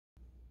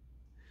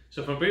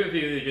So from previous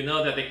video, you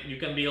know that you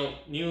can build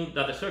new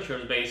data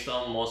structures based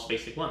on most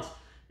basic ones.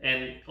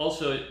 And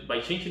also by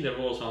changing the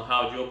rules on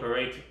how you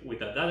operate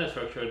with a data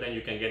structure, then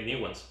you can get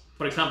new ones.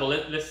 For example,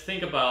 let's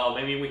think about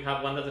maybe we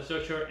have one data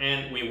structure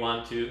and we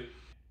want to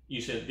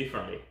use it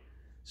differently.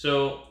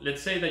 So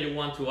let's say that you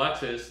want to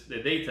access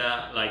the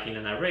data like in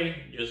an array,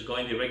 just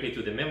going directly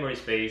to the memory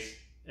space,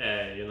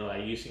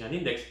 like using an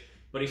index.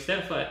 But instead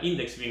of an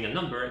index being a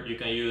number, you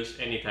can use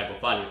any type of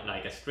value,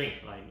 like a string,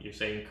 like you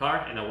say in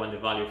car, and I want the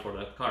value for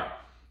that car,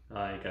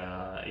 like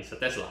it's a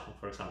Tesla,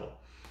 for example.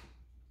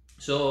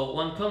 So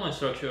one common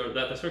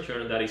data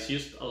structure that is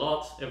used a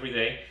lot every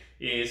day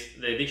is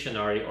the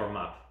dictionary or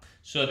map.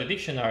 So the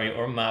dictionary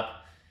or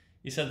map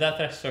is a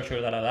data structure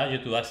that allows you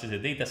to access the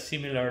data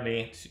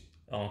similarly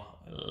to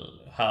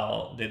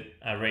how the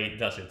array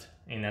does it.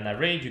 In an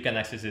array, you can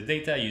access the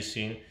data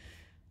using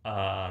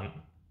an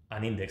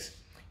index.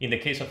 In the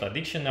case of a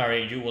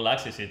dictionary, you will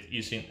access it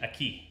using a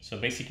key. So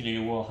basically,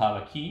 you will have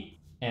a key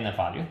and a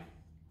value.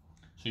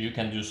 So you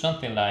can do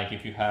something like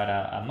if you had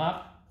a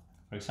map,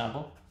 for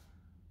example,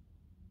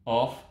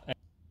 of a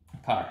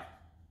car.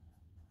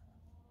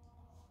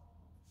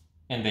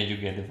 And then you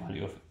get the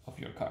value of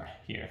your car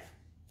here.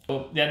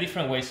 So there are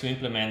different ways to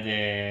implement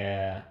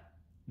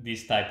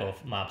this type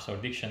of maps or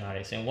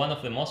dictionaries. And one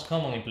of the most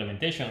common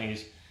implementation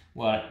is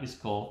what is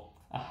called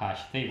a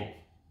hash table.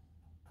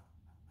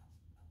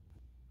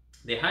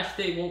 The hash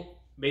table,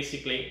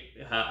 basically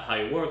how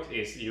it works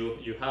is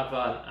you have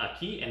a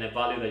key and a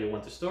value that you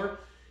want to store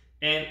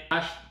and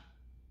hash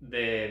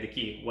the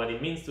key. What it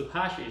means to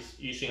hash is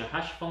using a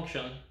hash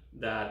function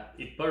that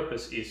its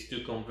purpose is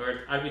to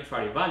convert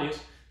arbitrary values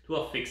to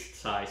a fixed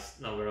size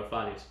number of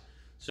values.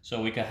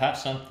 So we can have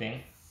something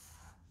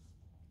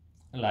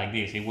like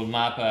this. It will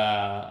map,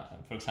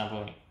 for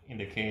example, in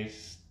the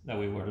case that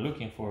we were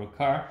looking for a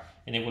car,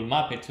 and it will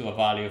map it to a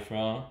value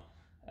from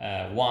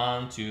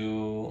 1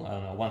 to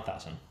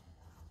 1000,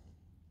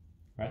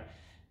 right?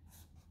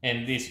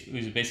 And this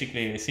is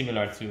basically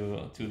similar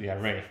to the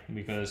array,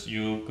 because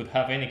you could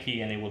have any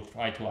key and it will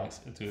try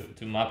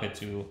to map it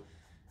to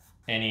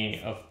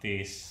any of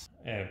these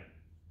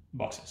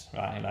boxes,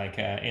 right? Like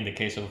in the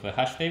case of a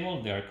hash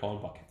table, they are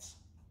called buckets.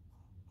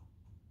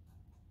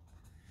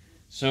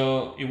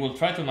 So it will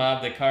try to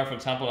map the car, for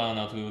example, I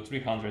don't know, to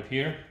 300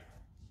 here.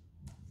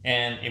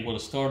 And it will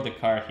store the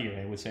car here.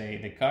 It would say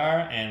the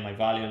car, and my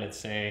value, let's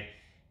say,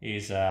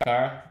 is a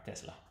car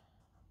Tesla.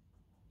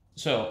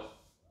 So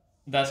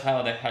that's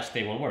how the hash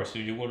table works. So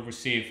you will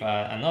receive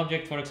an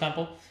object, for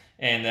example,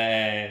 and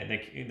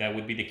that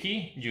would be the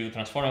key. You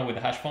transform it with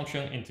the hash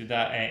function into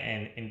that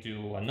and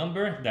into a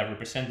number that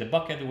represents the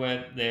bucket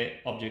where the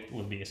object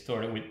will be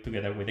stored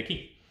together with the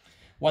key.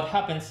 What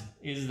happens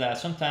is that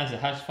sometimes the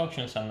hash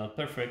functions are not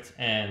perfect,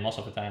 and most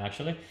of the time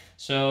actually.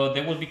 So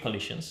there will be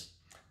collisions.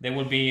 There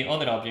will be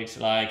other objects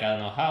like, I don't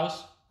know,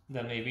 house,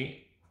 that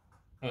maybe,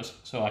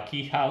 so a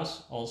key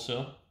house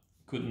also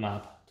could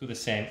map to the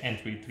same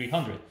entry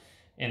 300.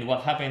 And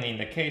what happened in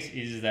the case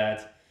is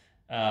that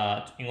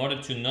in order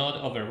to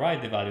not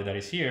override the value that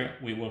is here,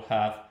 we will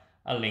have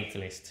a linked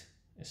list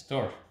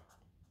stored.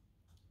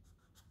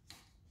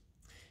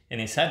 And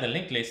inside the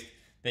linked list,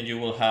 then you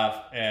will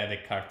have the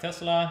car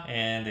Tesla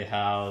and the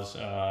house,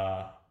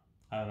 I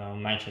don't know,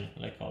 mansion,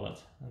 let's call it,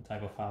 a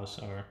type of house,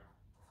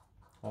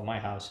 or my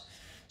house.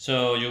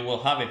 So you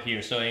will have it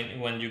here. So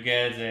when you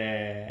get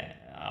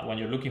when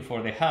you're looking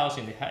for the house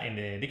in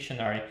the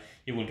dictionary,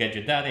 it will get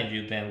you that, and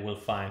you then will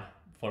find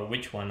for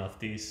which one of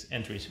these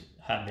entries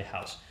have the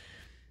house.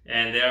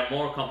 And there are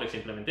more complex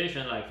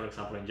implementation, like for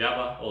example in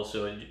Java,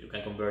 also you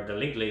can convert the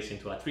linked list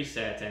into a tree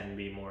set and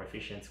be more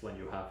efficient when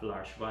you have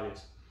large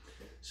values.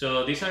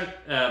 So these are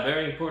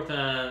very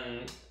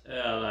important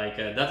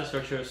data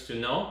structures to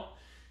know.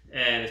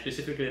 And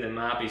specifically the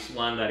map is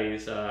one that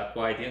is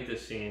quite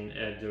interesting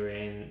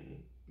during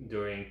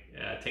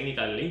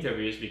technical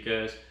interviews,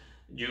 because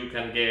you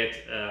can get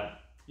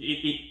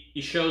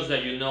it shows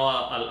that you know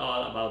a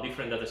lot about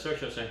different data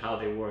structures and how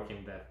they work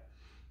in depth.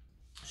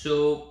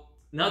 So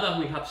now that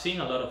we have seen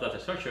a lot of data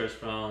structures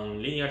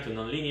from linear to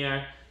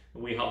nonlinear,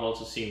 we have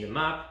also seen the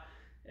map.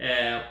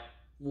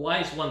 Why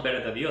is one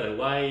better than the other?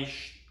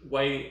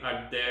 Why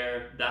are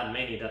there that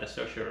many data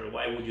structures?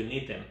 Why would you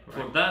need them? Right?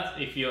 For that,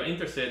 if you're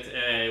interested,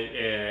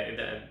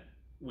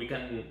 we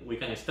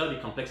can study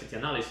complexity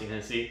analysis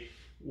and see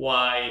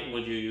why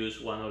would you use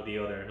one or the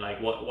other. Like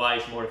why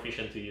is more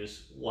efficient to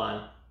use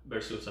one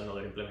versus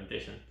another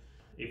implementation?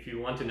 If you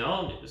want to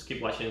know, just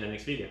keep watching the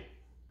next video.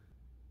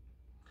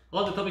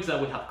 All the topics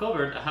that we have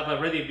covered have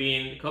already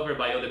been covered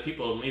by other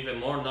people, even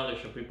more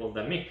knowledgeable people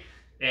than me,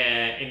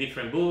 in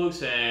different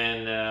books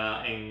and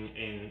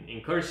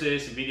in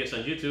courses, videos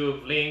on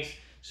YouTube, links.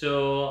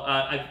 So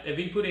I've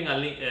been putting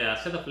a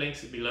set of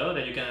links below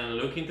that you can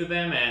look into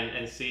them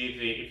and see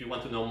if you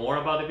want to know more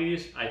about the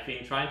videos. I've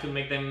been trying to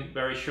make them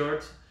very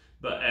short,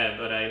 but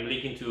I'm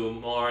linking to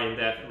more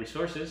in-depth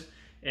resources.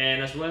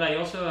 And as well, I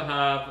also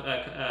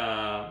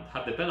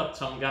have developed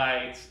some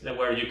guides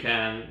where you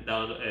can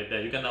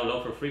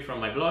download for free from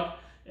my blog,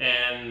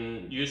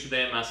 and use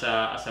them as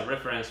a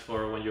reference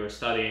for when you're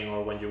studying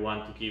or when you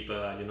want to keep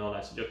your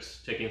knowledge,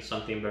 just checking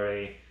something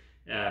very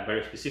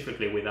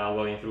specifically without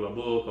going through a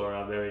book or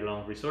a very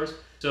long resource.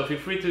 So feel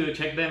free to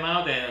check them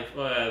out and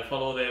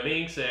follow the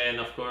links. And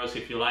of course,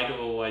 if you like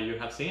what you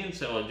have seen,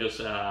 so just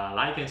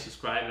like and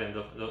subscribe, and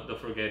don't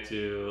forget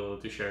to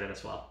share it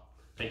as well.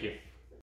 Thank you.